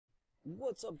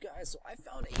What's up, guys? So I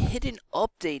found a hidden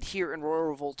update here in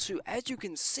Revolt 2. As you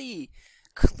can see,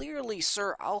 clearly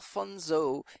Sir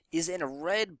Alfonso is in a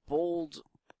red bold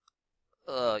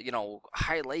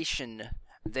highlightation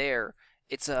there.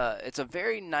 It's a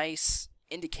very nice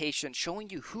indication showing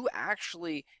you who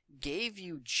actually gave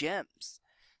you gems.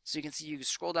 So you can see, you can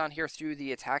scroll down here through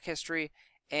the attack history,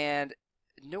 and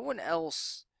no one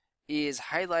else is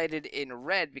highlighted in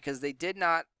red because they did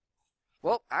not.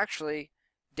 Well, actually,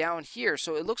 down here,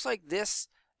 so it looks like this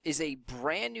is a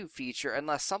brand new feature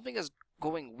unless something is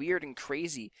going weird and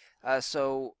crazy.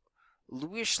 So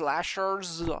Louis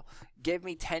Slashers gave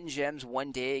me 10 gems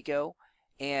one day ago,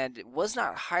 and it was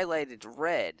not highlighted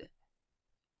red.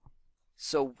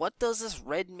 So what does this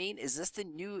red mean? Is this the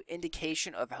new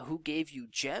indication of who gave you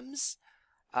gems?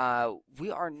 We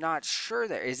are not sure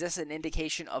there. Is this an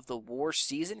indication of the war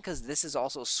season? Because this is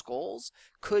also skulls.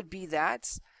 Could be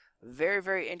that. Very,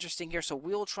 very interesting here. So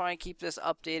we'll try and keep this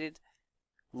updated.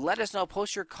 Let us know.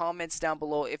 Post your comments down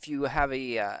below if you have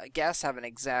a guess, have an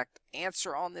exact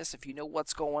answer on this, if you know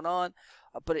what's going on.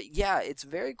 Yeah, it's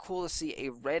very cool to see a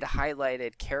red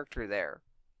highlighted character there.